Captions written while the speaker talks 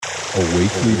A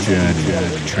weekly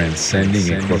journey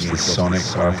transcending across the sonic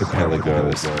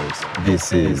archipelagos.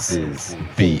 This is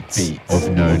Beats of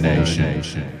No Nation.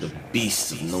 The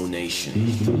Beast of No Nation.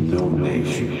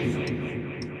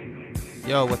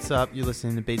 Yo, what's up? You're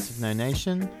listening to Beats of No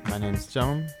Nation. My name's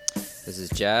John. This is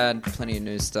Jad. Plenty of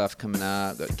new stuff coming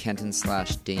up. Got Kenton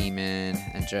 / Demon,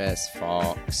 Andreas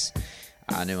Fox,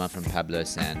 a new one from Pablo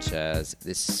Sanchez.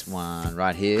 This one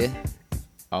right here,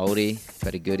 Oldie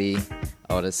but a goodie,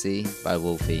 Odyssey by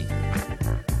Wolfie.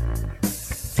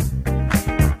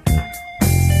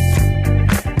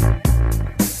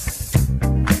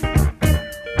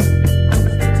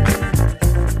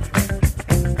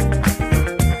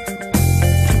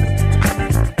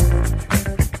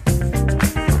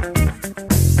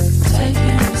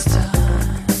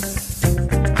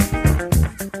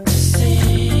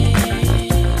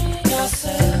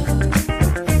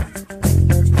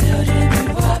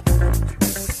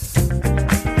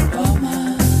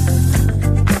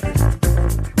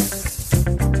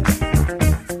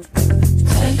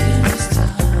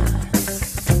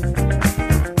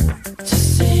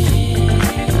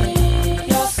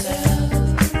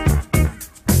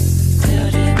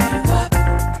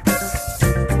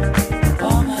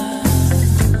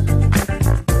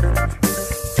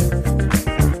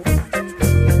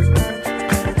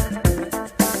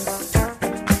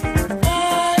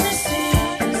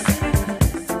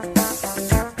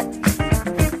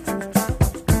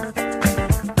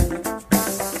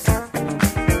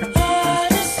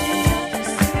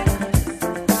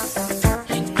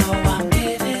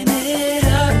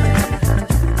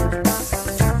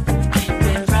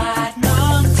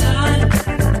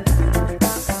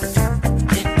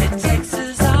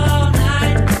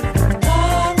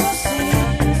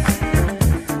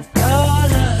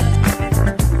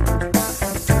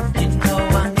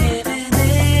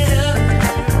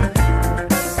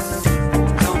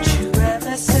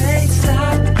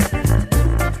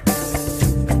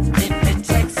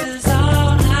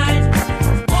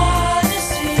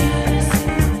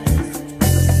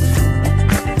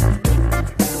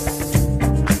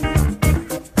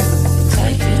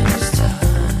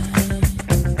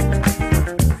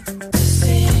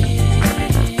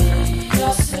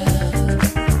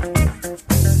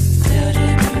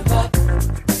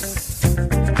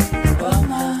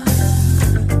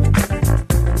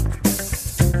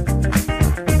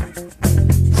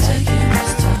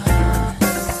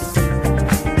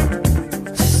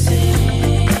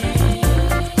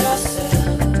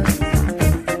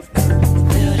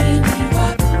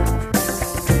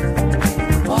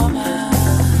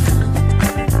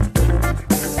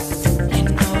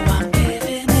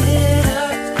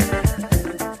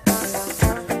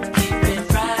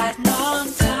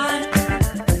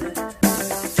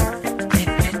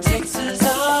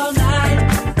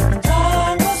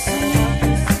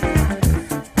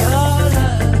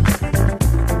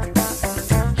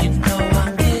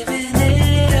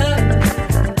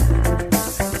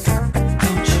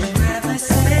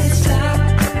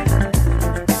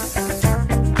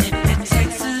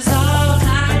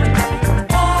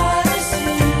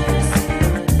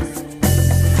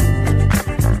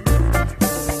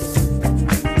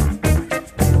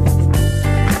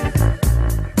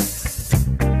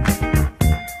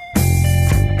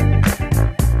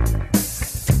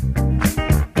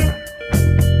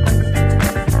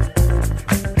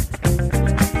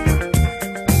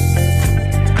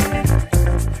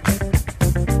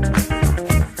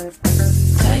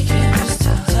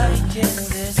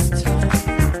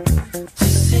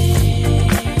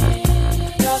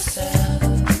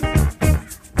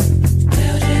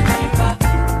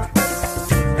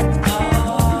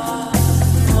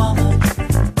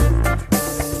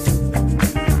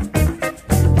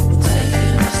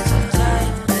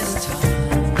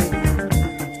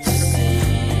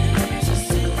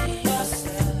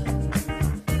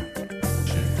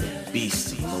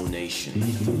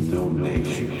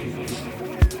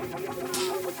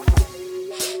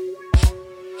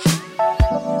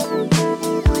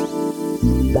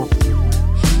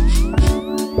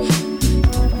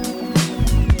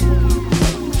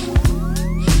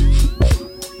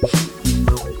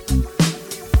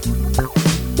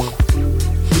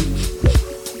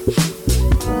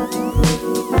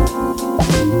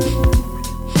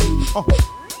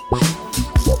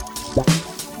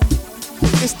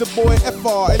 boy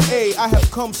FR and A, I have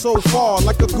come so far.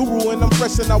 Like a guru and I'm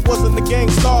fresh and I wasn't a gang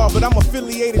star. But I'm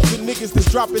affiliated to niggas that's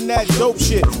dropping that dope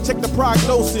shit. Check the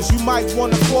prognosis, you might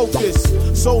wanna quote this.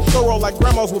 So thorough like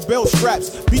grandmas with belt straps.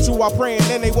 Beat you while praying,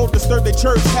 then they won't disturb their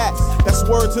church hats. That's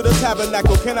word to the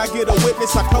tabernacle, can I get a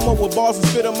witness? I come up with bars and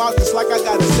spit them out just like I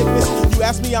got a sickness. You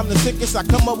ask me, I'm the sickest, I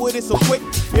come up with it so quick.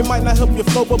 It might not help your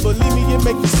flow, but believe me, it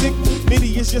make you sick.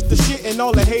 Nitty is just the shit and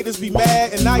all the haters be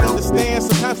mad. And I understand,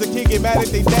 sometimes the kid get mad at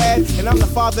their dad. And I'm the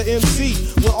father MC,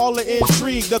 with all the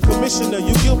intrigue. The commissioner,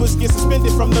 you Gilberts get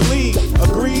suspended from the league.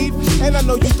 Agreed? And I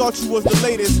know you thought you was the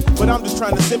latest, but I'm just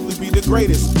trying to simply be the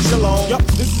greatest. Shalom. Yup,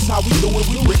 this is how we do it,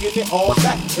 we bringing it all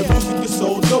back. The music is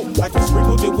so dope, like we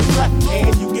sprinkled it with crack.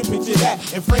 And you can picture that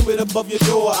and frame it above your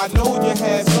door. I know you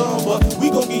had some, but we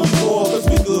gon' give you more, cause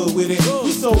we good with it.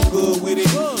 We so good with it.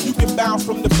 You can bounce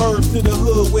from the burbs to the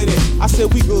hood with it. I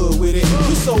said we good with it.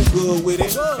 We so good with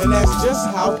it. And that's just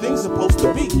how things supposed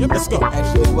to be. Let's go.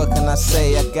 Actually, what can I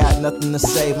say? I got nothing to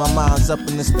say. My mind's up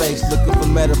in the space, looking for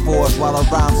metaphors while I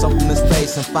rhyme something in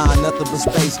space and find nothing but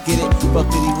space. Get it? Fuck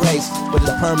it, erase. But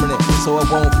it's permanent, so it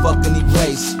won't fucking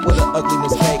erase. What an ugly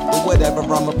mistake, but whatever.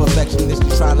 I'm a perfectionist,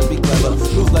 just trying to be clever.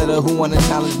 Newsletter, who wanna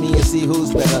challenge me and see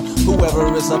who's better?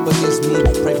 Whoever is up against me,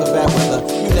 pray for bad weather.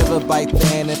 You never bite the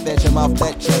hand and fetch him off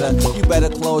that cheddar. You better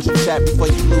close your chat before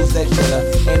you lose that cheddar.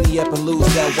 Ante up and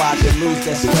lose that watch and lose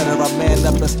that sweater. I man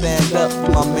up and stand up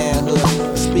for my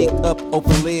manhood. Speak up,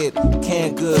 open lid,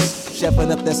 canned goods.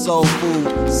 Chefing up that soul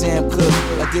food, Sam Cook.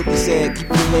 Like Gilby said, keep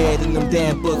your head in them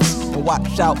damn books and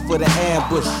watch out for the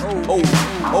ambush.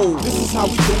 Oh, this is how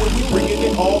we do it, we bringing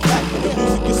it all back. The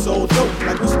music is so dope,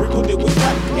 like we sprinkled it with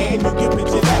crack. And you can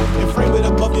picture that and frame it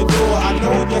above your door. I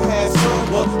know you had some,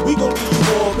 but we gon' give you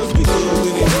more, cause we good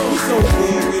with it. We so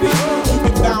good with it. You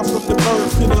can bounce from the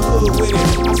birds to the hood with it.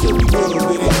 I said we good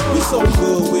with it. We so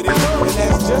good with it. And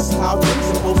that's just how it's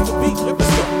supposed to be. Let's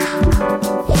go.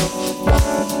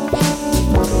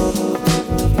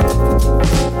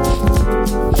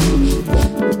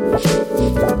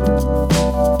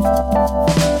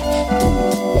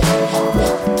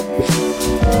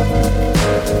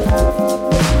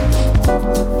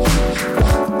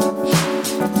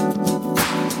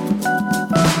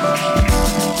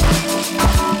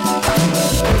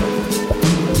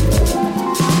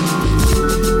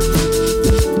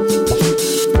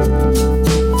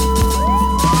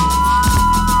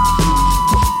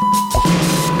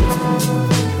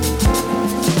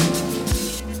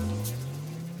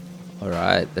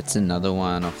 That's another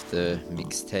one off the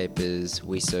Mixtapers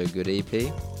We So Good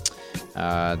EP.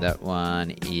 That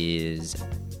one is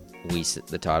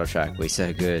the title track, We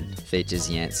So Good. Features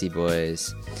Yancey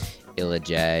Boys, Illa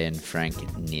J and Frank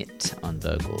Nitt on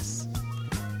vocals.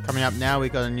 Coming up now, we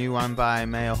got a new one by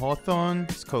Mayor Hawthorne.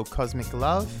 It's called Cosmic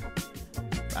Love.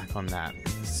 Back on that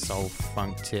soul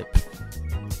funk tip.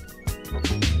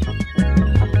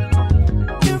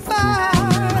 If I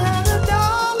had $1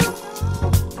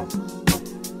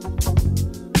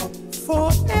 for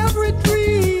every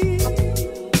dream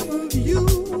of you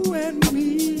and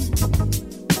me,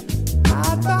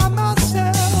 I'd buy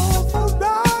myself a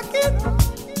rocket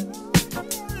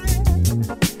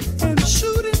and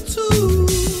shoot it to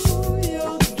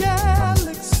your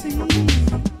galaxy.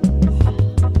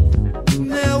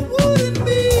 There wouldn't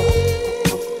be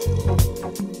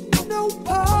no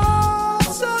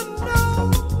parts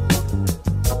unknown.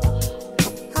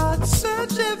 I'd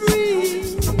search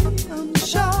every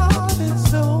uncharted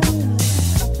zone,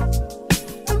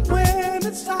 and when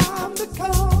it's time to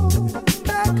come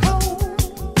back home,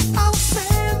 I'll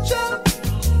send you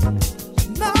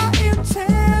my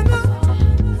antenna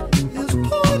is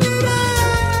pointed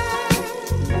at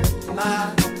my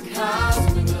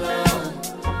cosmic love.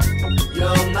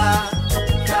 You're my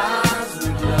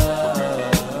cosmic love.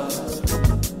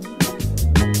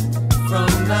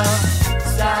 From the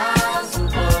stars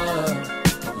above,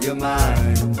 you're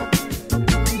mine.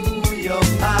 Ooh, you're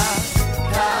my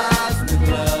cosmic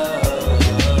love.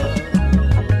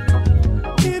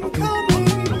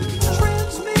 Incoming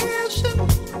transmission,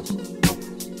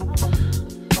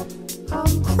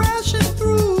 I'm crashing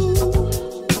through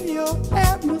your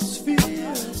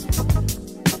atmosphere.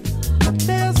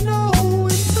 There's no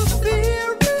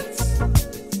interference.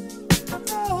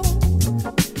 No,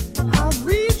 I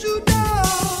read you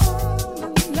down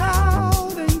and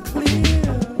loud and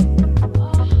clear.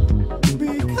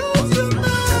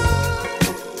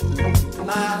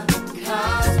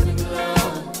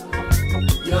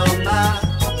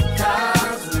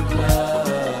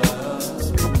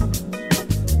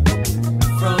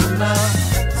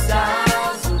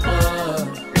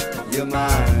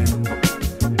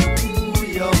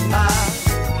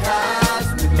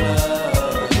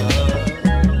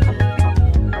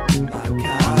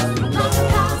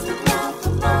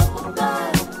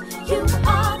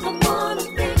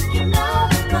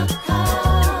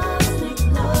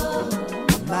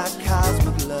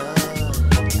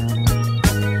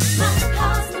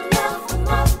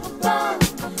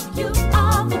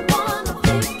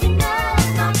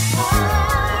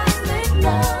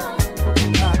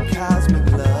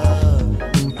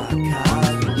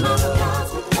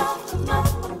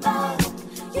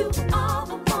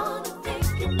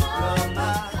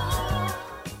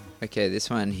 Okay, this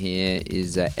one here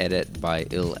is an edit by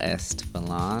Il Est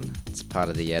Milan. It's part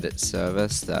of the edit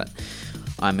service that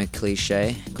I'm a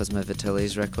Cliche, Cosmo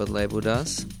Vitelli's record label,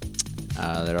 does.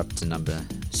 They're up to number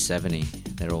 70.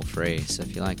 They're all free, so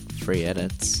if you like free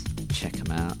edits, check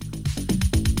them out.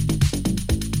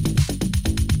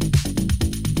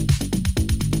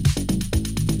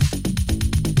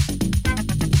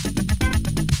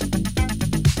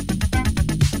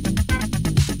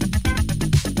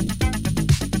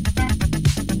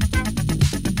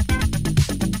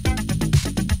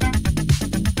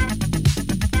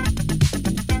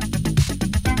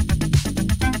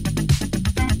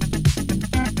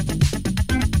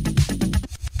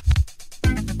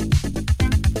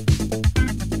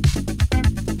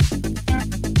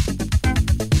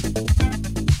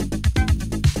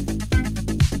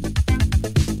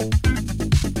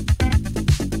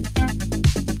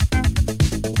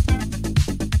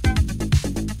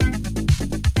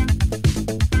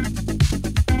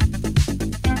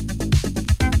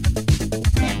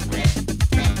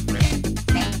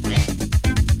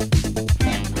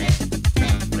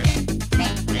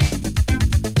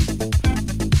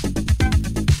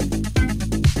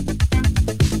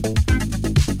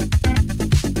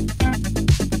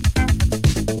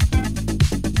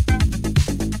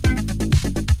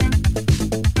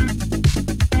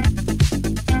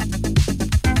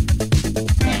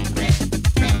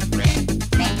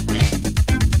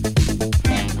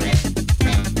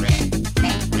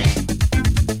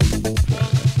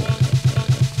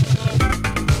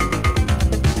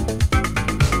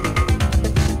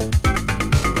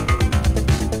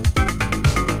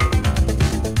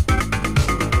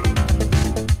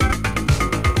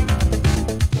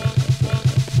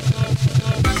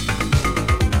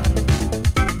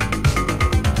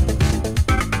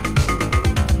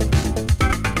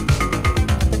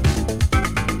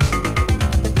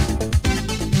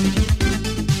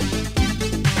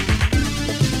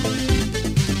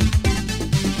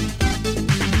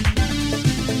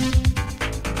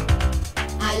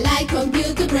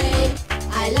 computer break.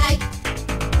 I like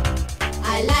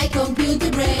computer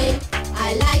break.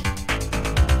 I like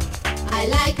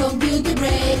computer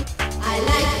break. I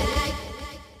like.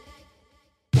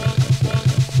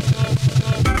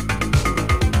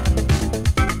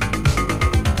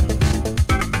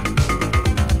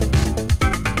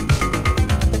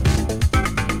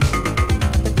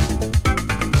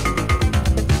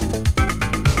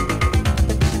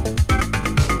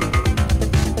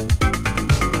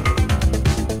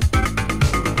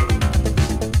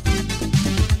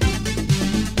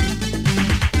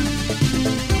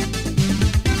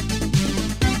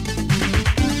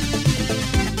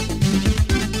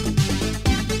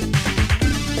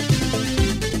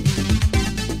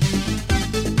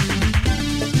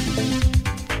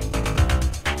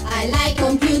 I like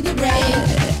computer break.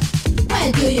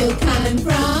 Where do you come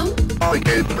from? I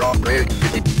came from break.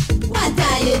 What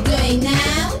are you doing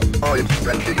now? I'm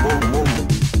stretching. Whoa.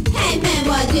 Hey man,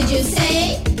 what did you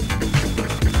say?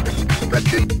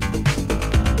 Stretching.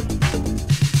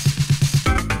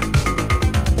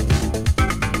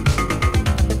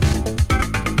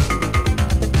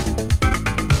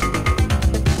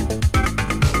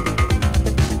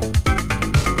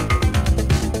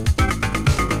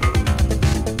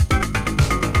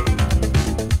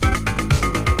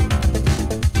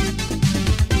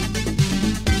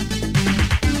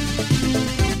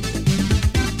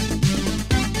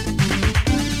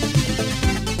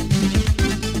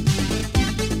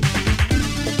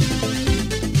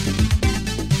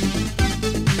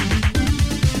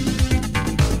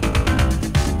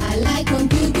 I like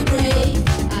computer break.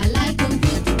 I like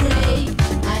computer break.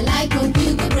 I like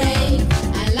computer break.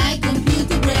 I like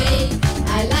computer break.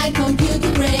 I like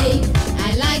computer break.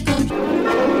 I like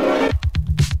computer.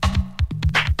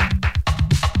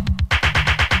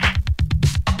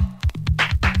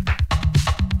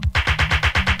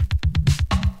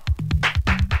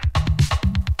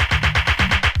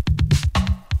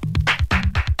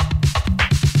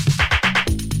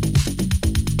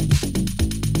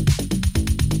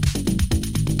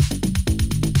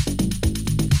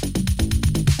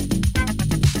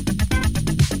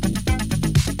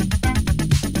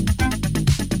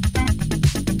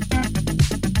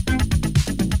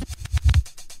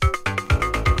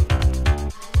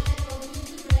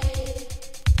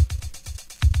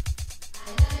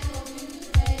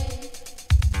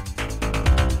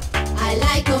 I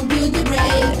like computer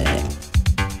break.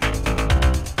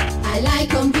 I like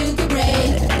computer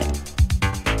break.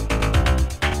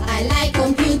 I like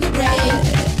computer break.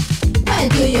 Where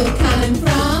do you come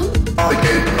from? I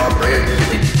came from break.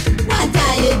 What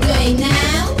are you doing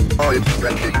now? I'm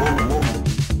ready, move,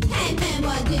 move. Hey man,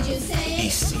 what did you say?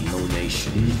 Beast of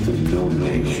No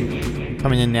Nation.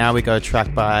 Coming in now, we got a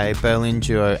track by Berlin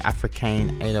duo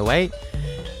Africane 808.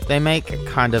 They make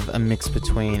kind of a mix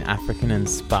between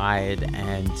African-inspired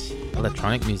and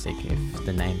electronic music, if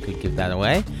the name could give that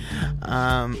away.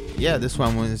 Yeah, this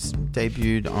one was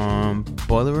debuted on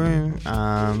Boiler Room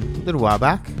a little while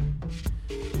back.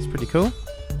 It's pretty cool.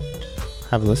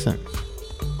 Have a listen.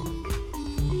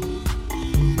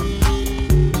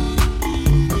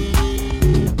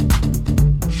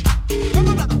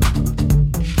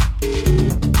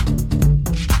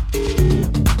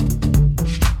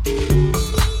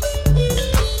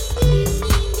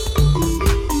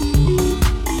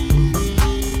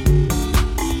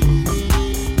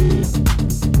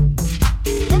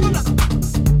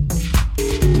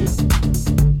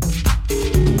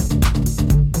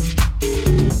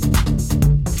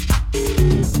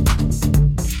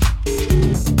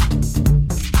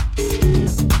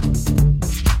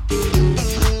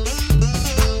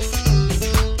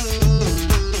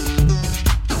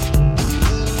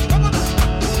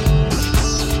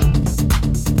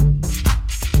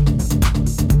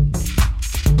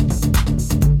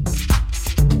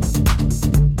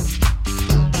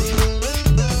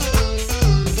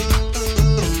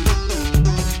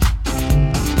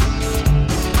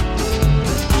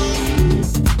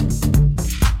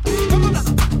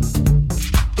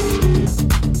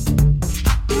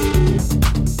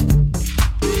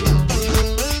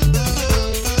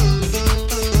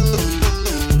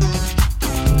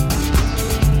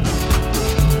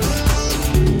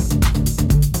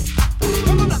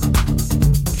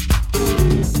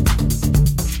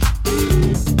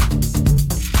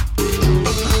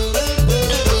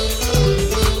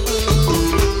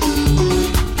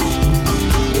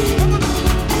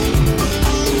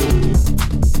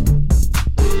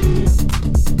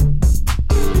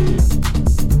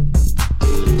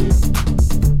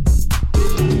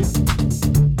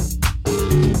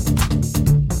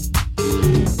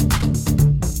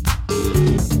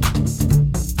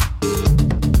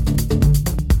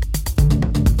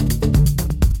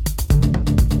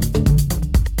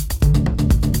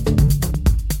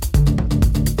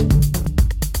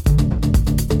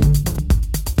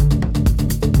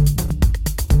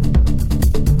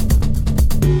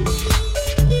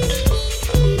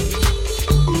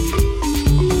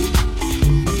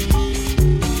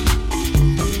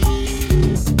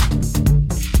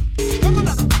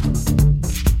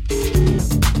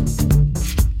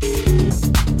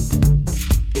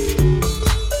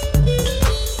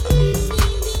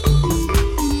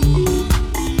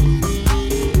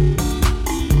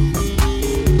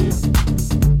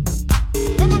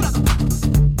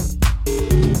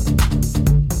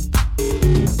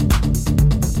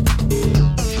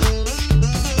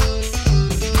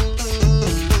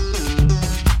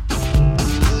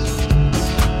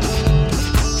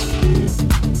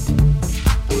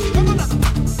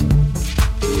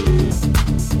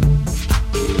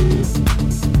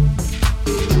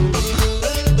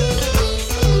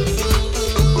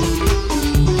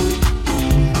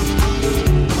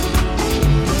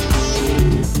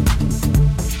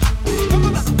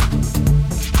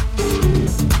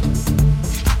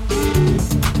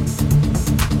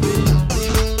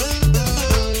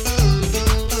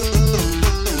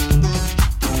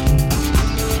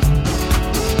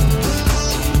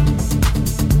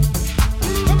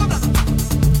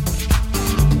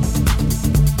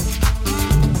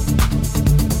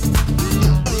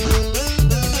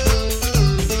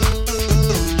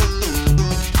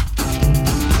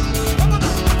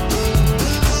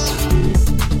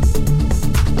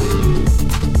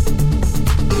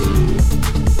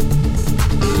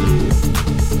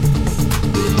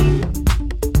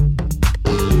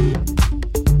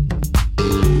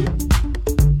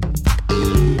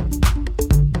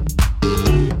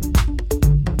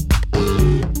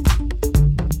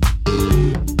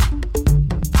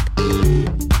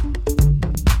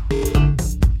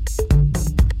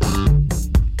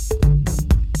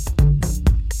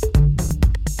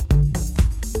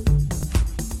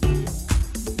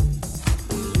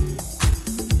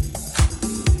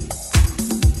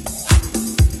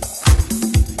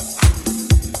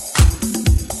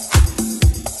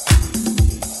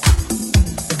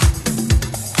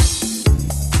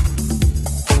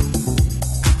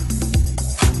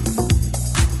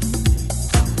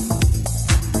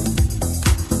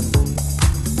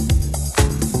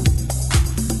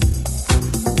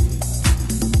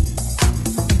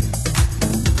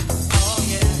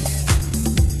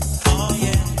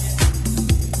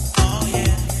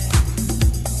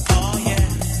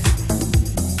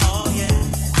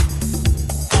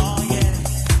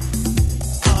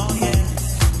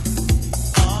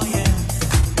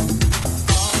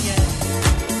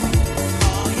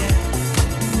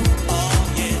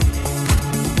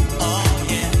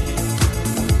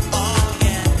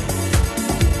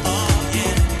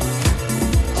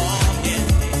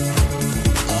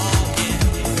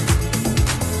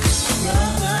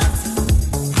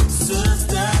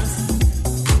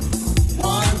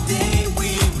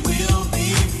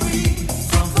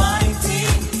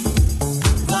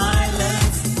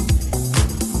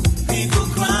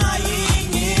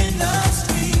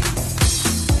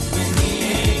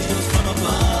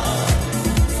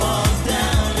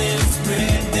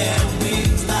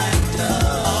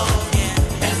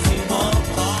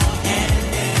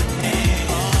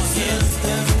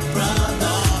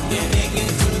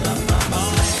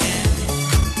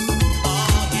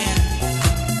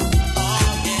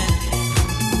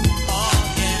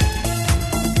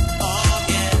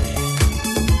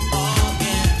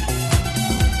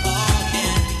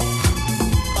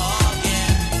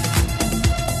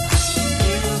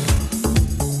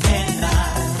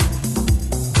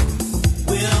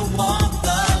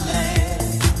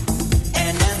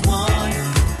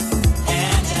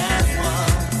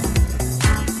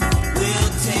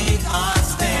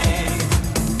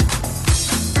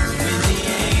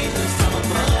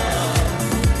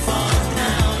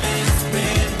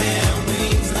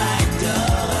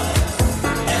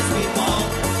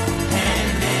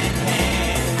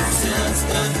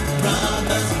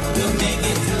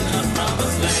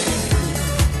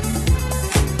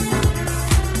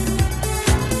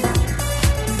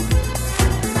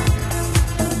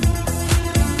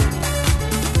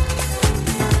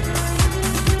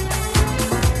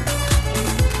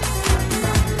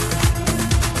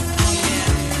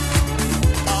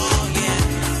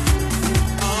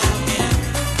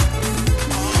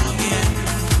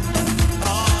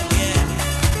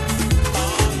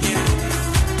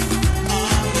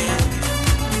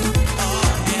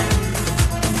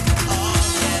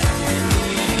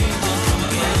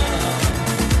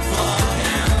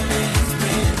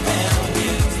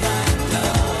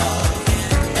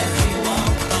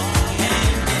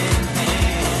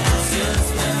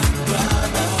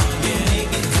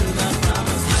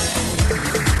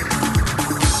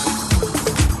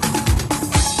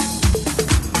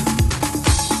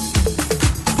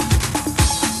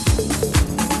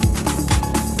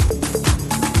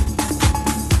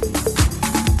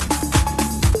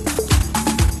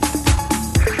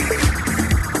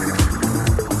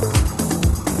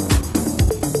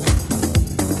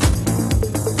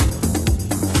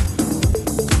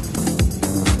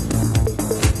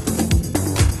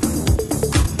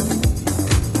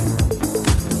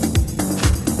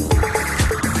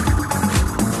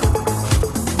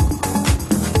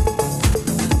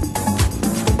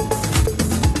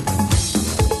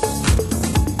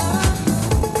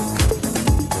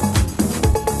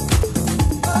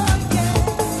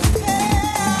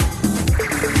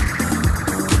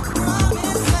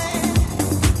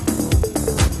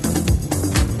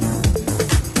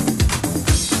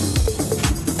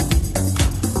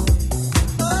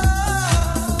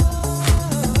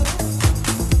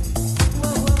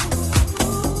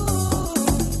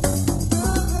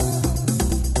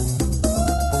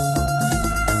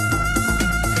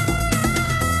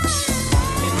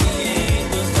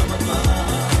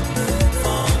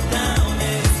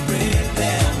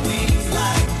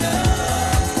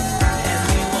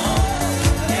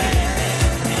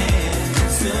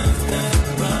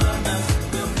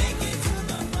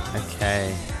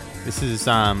 This is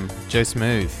Joe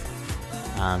Smooth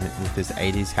with his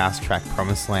 80s house track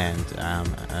Promised Land,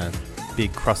 a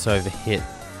big crossover hit,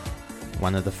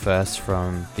 one of the first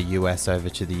from the US over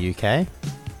to the UK.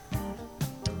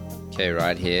 Okay,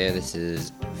 right here, this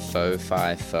is Faux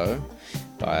Fi Faux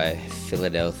by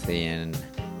Philadelphian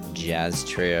jazz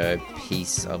trio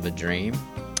Piece of a Dream.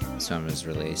 This one was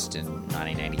released in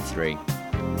 1983.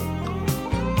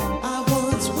 I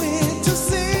once went to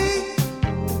see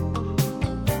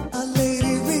a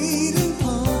lady reading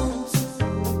poems,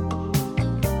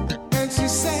 and she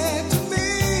said to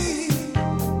me,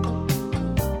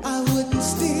 I wouldn't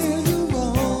steer you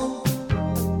wrong.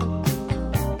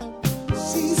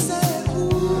 She said,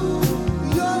 ooh,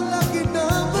 your lucky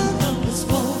number's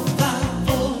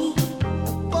 454,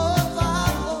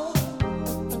 454.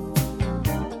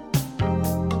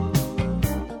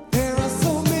 There are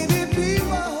so many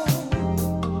people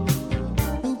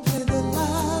who play the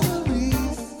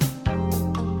lotteries,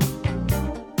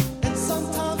 and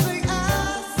sometimes they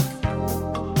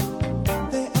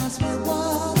ask me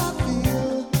what I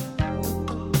feel.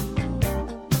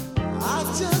 I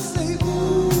just say,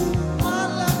 ooh, my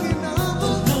lucky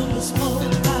number's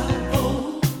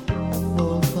 454,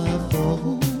 454,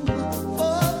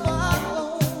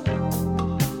 454.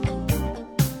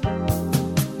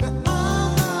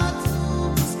 I'm not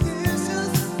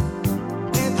superstitious,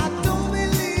 and I don't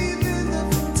believe in the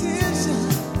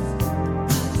fictitious.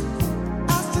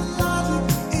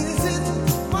 Astrology isn't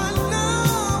my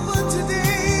number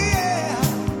today.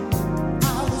 I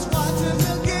was watching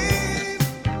the game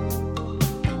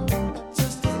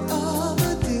just the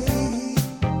other day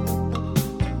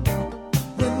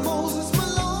when Moses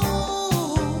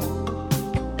Malone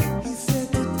he said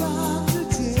to Dr.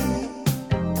 J.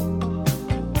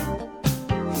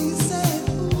 He said,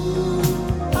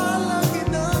 ooh, our lucky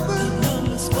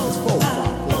number's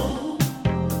 454,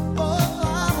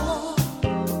 454.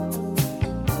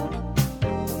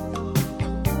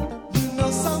 You know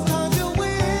sometimes you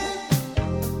win,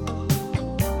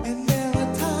 and there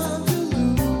are times you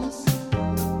lose,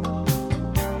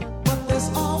 but there's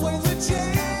always a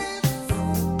chance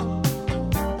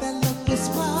that luck will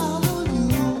smile on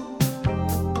you.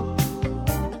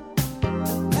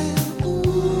 And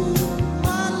ooh,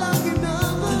 my lucky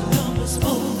number's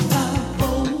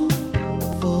 454,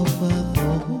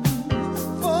 454,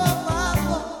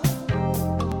 454.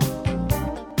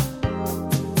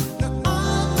 Now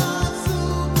I'm not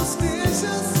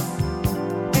superstitious,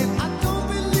 and I don't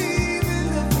believe in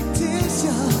the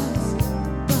fictitious,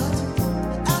 but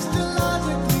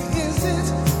astrologically isn't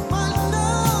my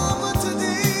number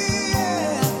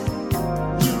today.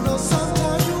 You know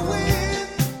sometimes you win,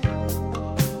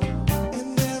 and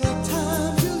there are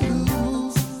times you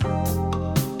lose,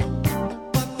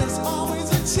 but there's always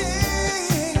a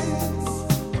chance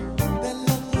that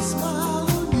luck will smile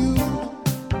on you.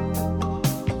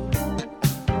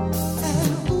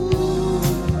 And ooh,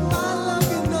 my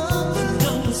lucky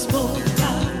number's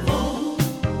 454,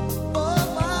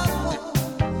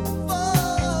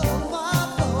 454,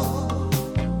 454.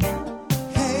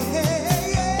 Hey,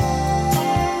 hey, yeah.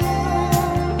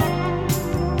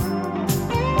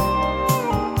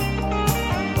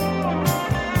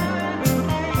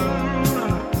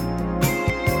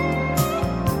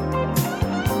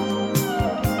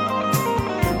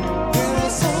 There are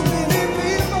so many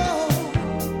people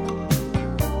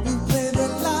who play the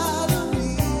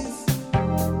lotteries,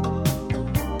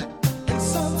 and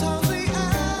sometimes they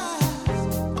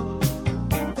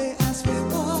ask me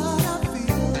what I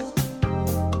feel.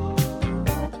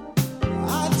 I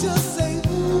just say,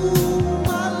 ooh,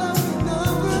 my lucky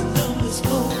number's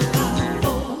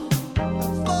 454,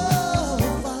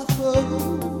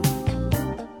 454.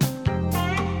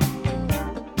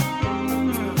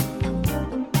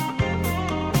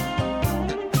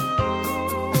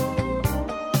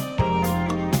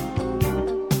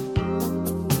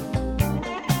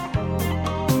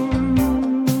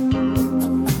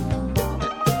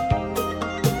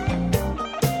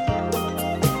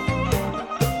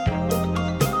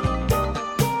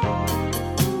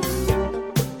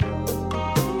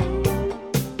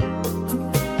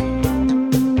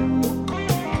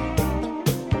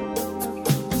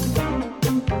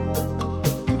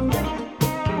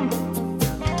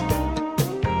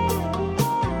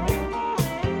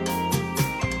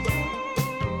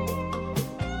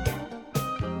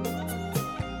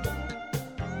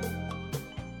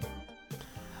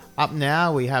 Up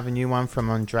now, we have a new one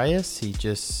from Andreas. He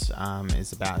just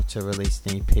is about to release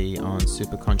an EP on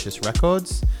Superconscious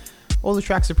Records. All the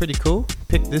tracks are pretty cool.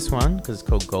 Picked this one because it's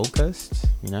called Gold Coast.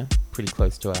 You know, pretty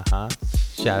close to our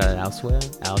hearts. Shout out elsewhere,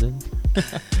 Alden.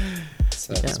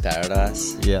 Surface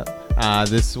Paradise. Yeah.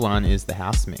 This one is the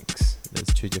house mix. There's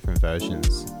 2 different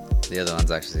versions. The other one's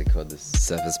actually called the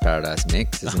Surface Paradise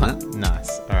Mix, isn't it?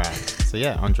 Nice. All right. So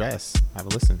yeah, Andreas, have a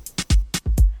listen.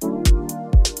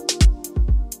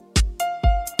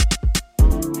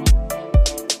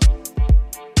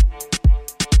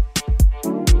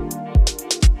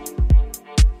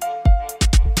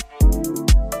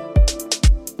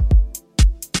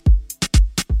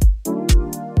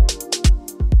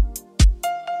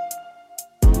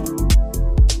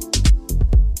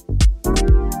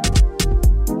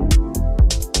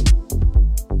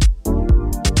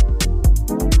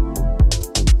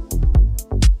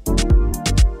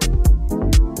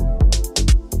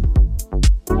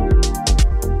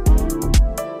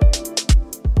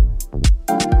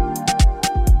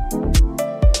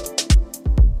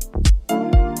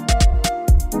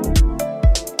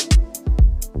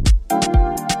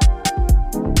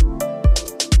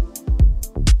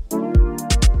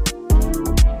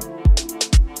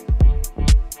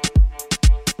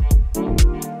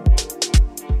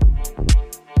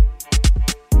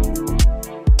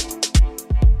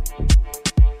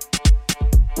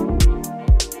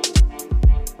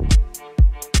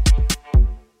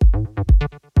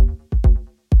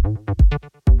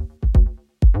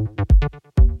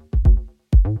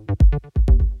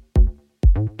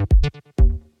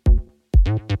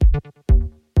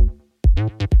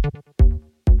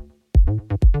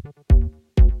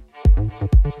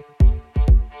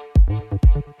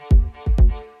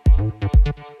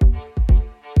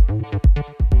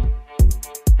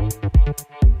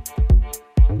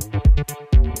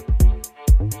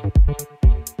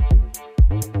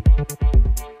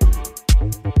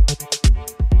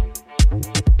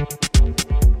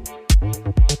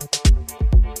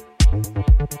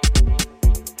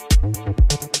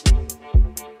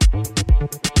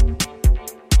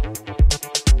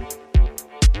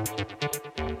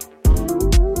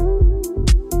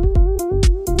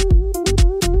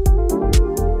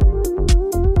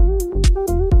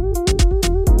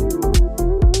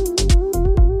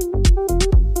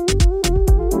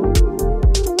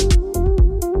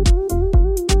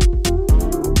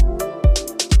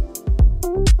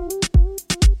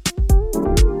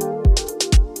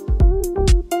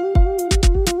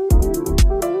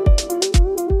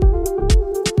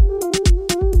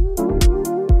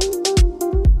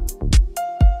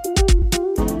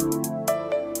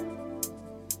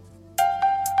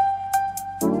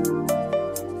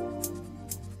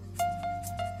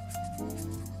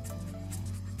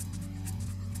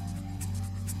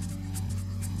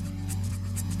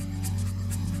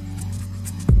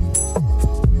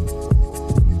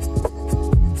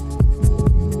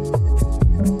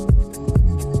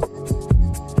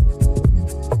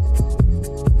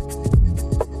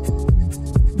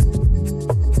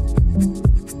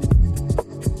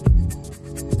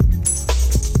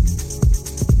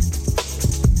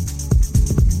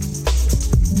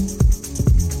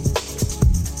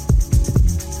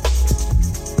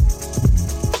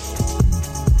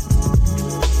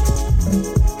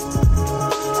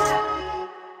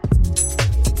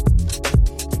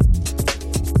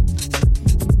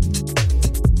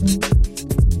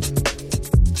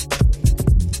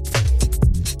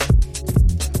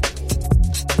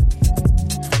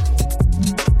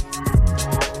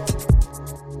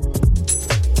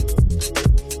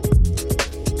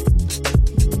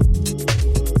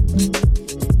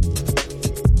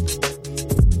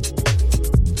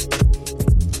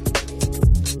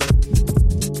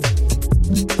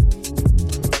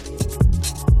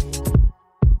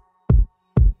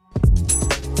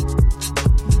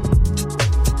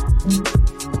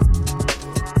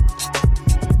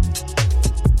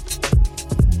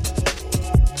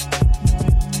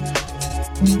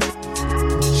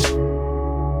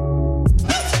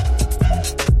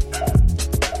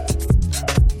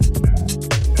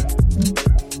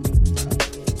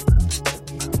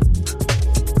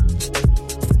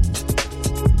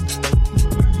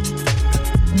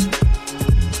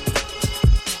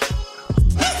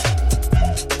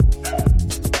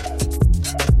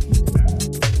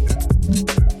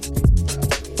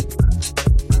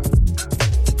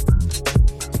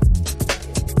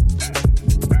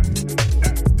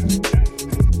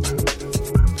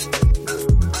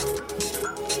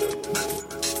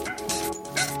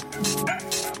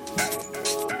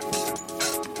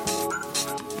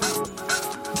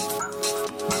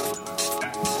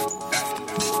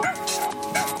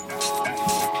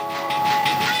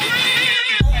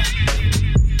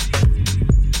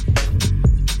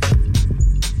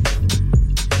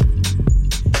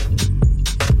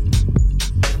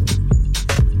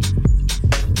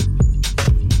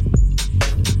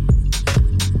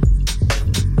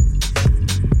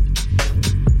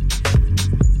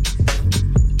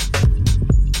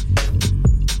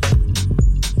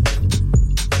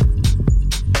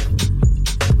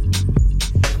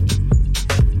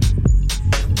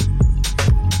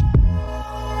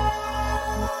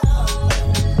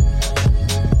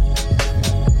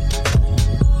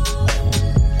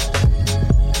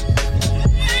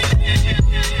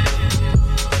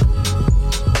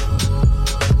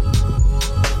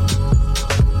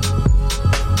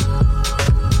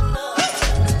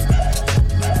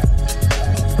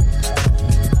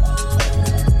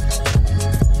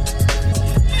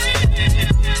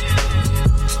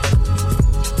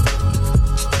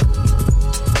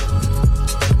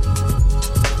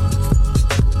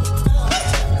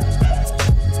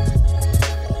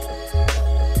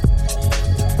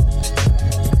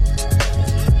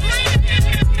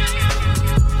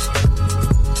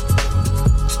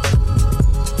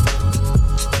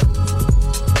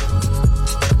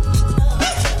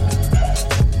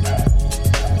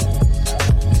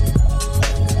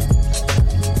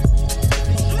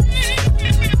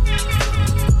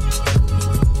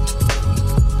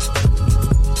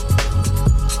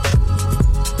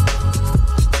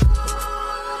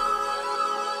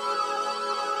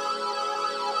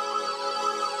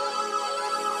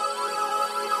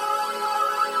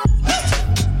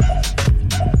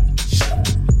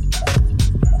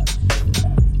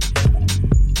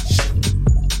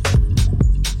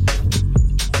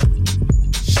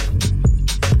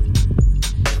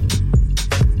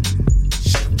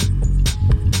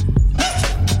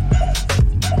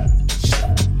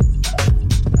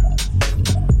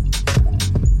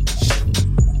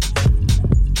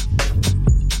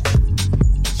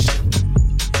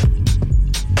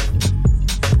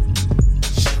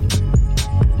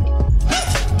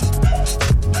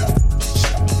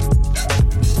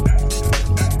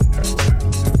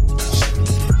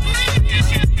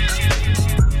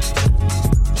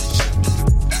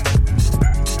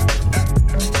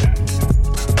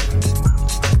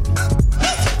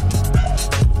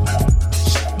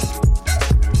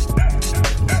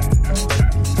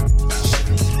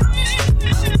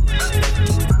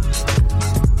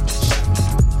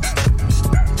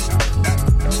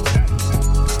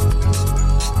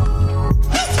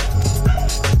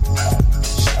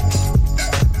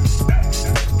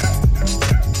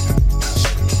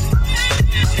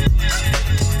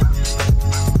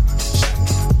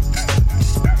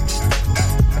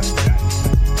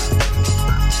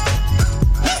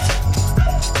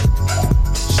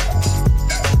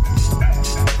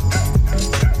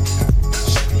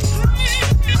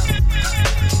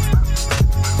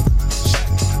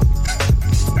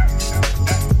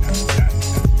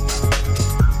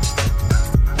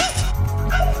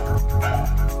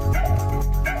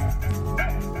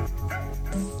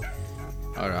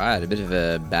 Alright, a bit of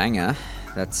a banger.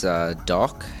 That's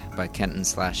Doc by Kenton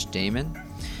 / Demon,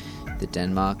 the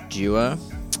Denmark duo.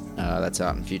 That's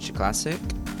out in Future Classic.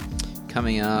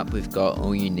 Coming up, we've got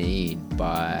All You Need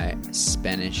by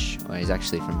Spanish, well, he's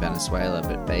actually from Venezuela,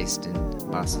 but based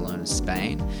in Barcelona,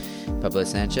 Spain, Pablo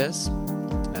Sanchez.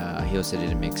 He also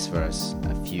did a mix for us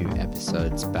a few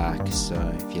episodes back, so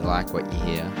if you like what you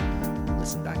hear,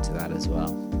 listen back to that as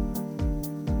well.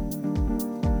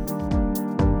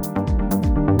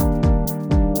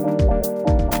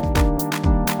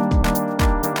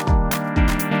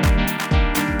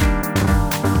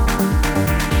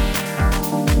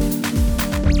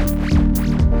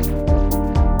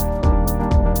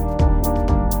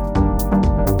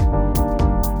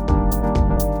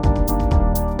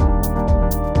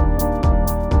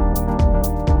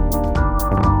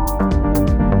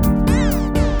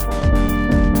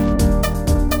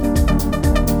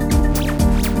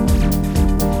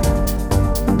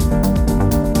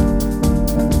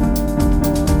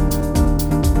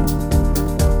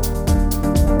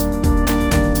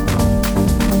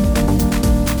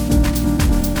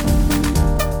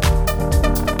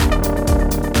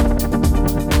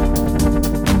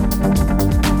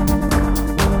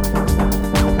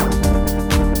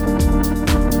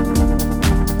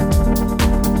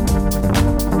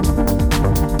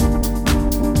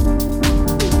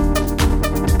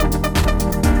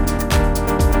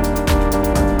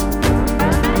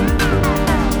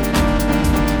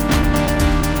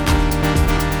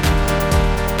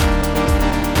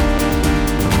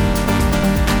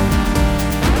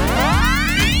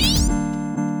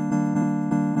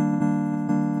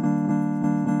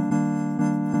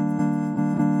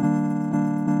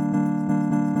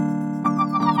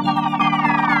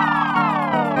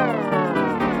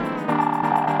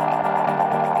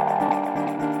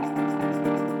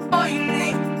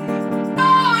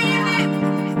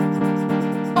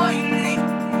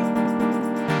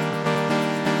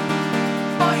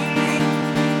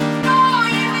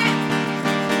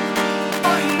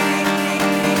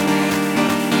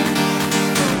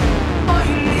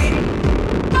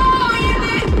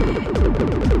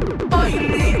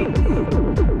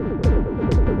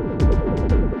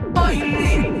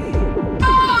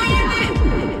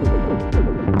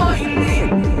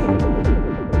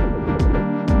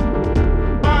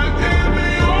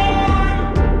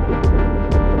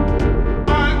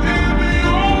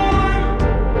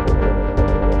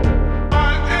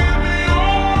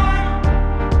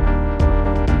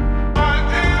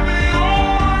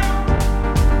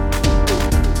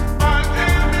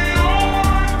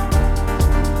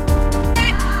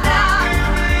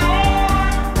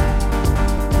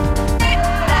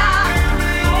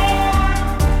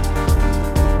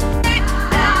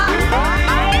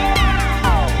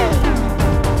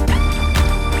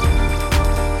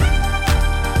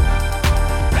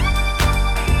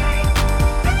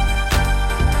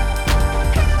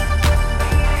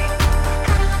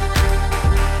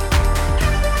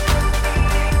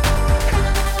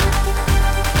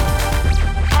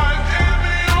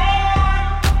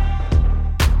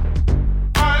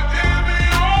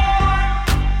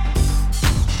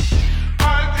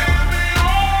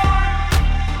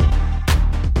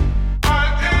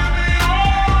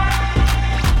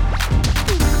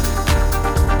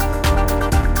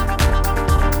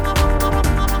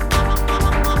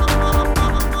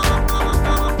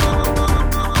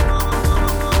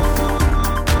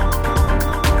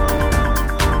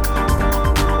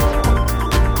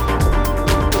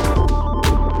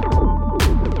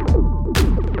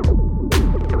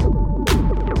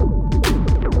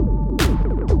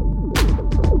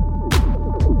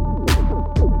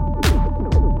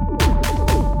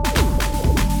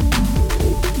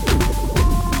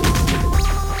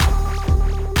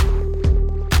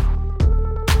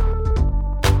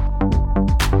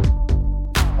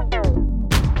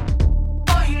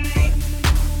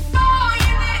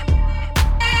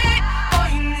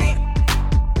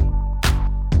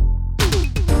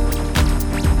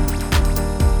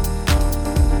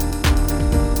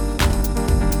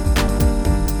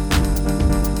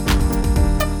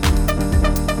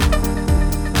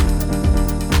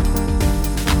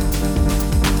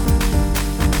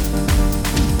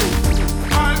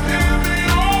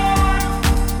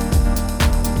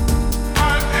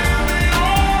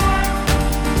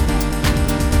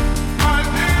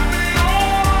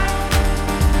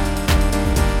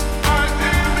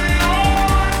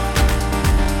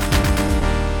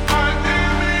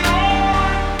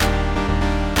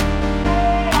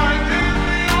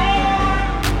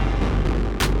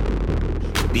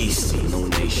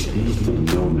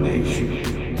 No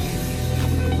nation.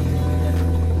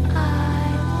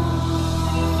 I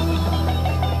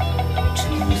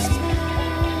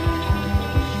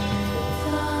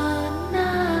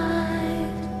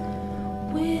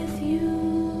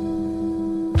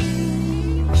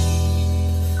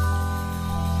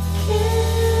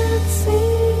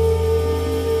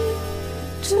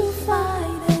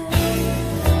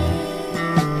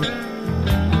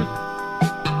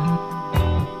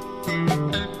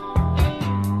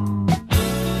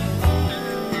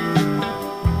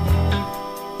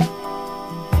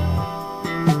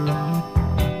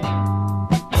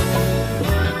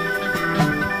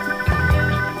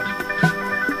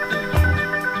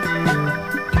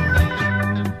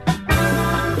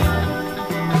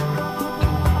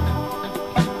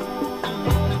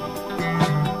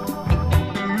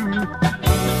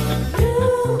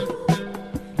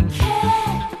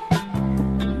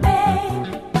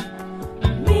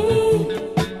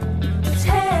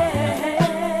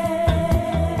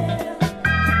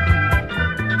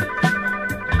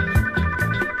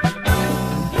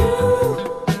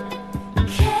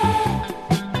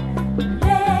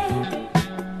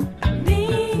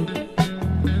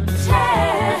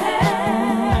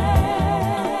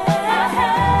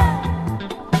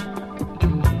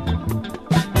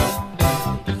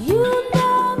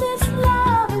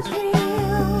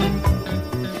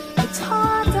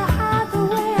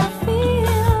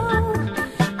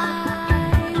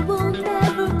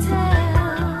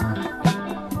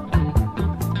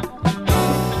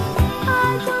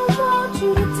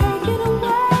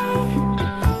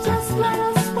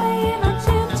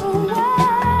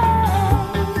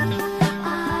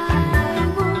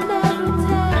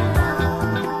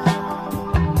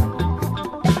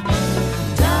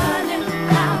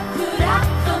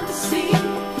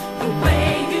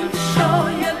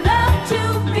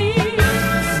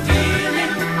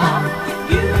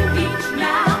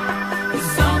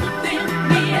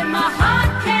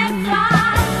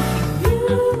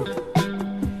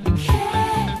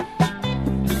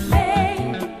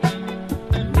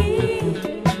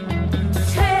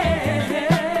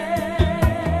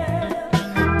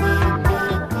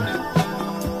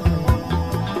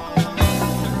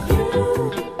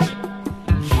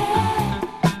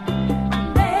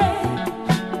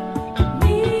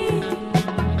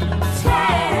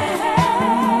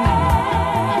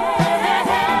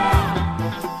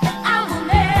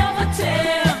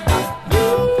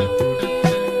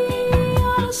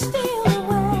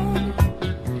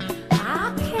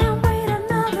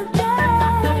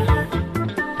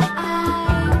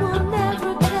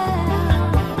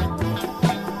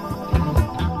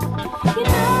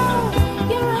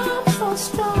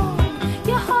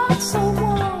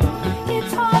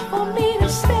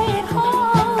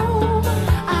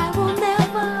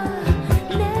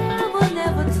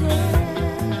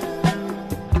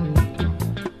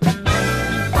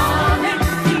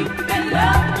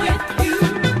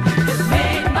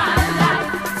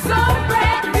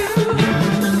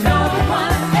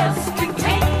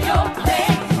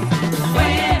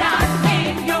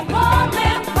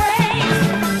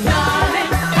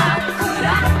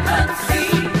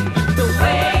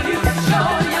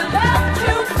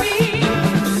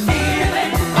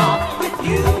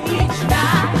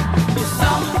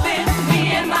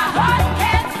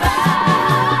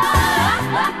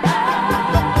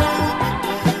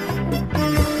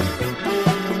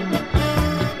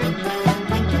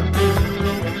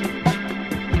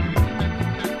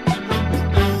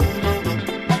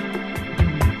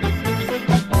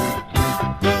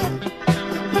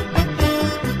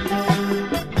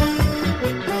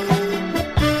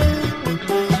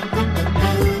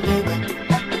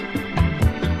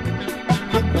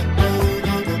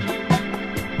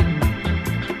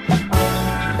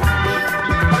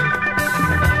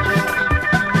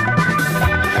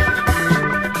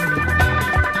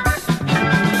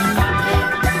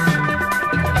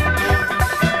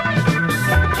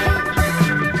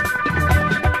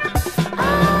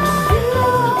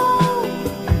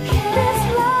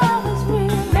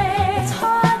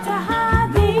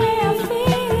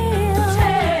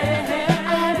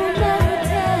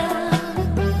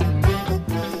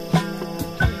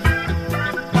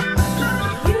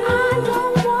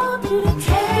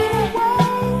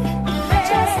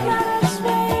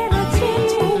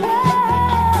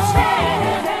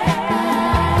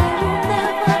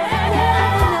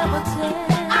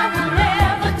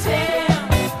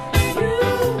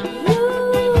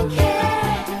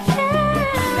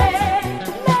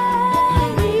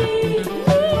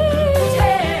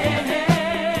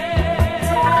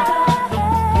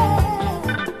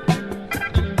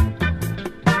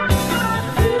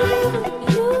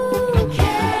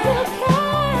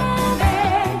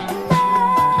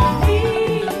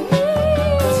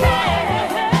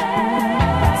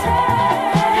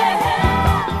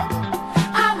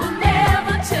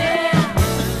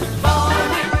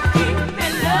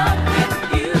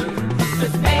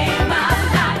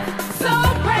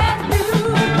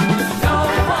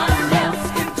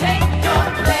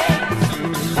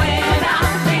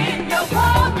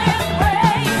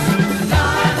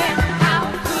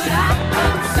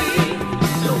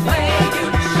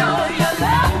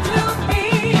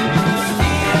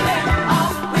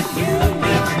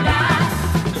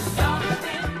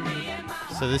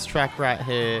track right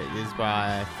here is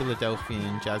by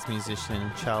Philadelphian jazz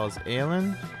musician Charles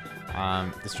Earlin.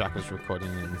 This track was recorded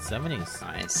in the 70s.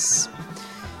 Nice.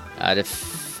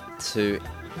 To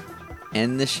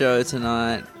end the show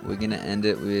tonight, we're going to end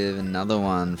it with another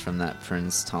one from that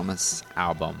Prince Thomas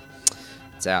album.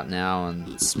 It's out now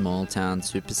on Small Town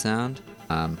Supersound.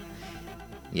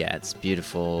 Yeah, it's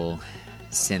beautiful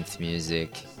synth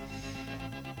music.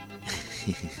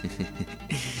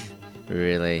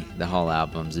 Really, the whole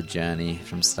album's a journey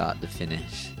from start to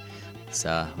finish.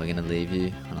 So we're going to leave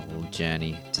you on a little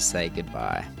journey to say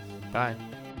goodbye. Bye.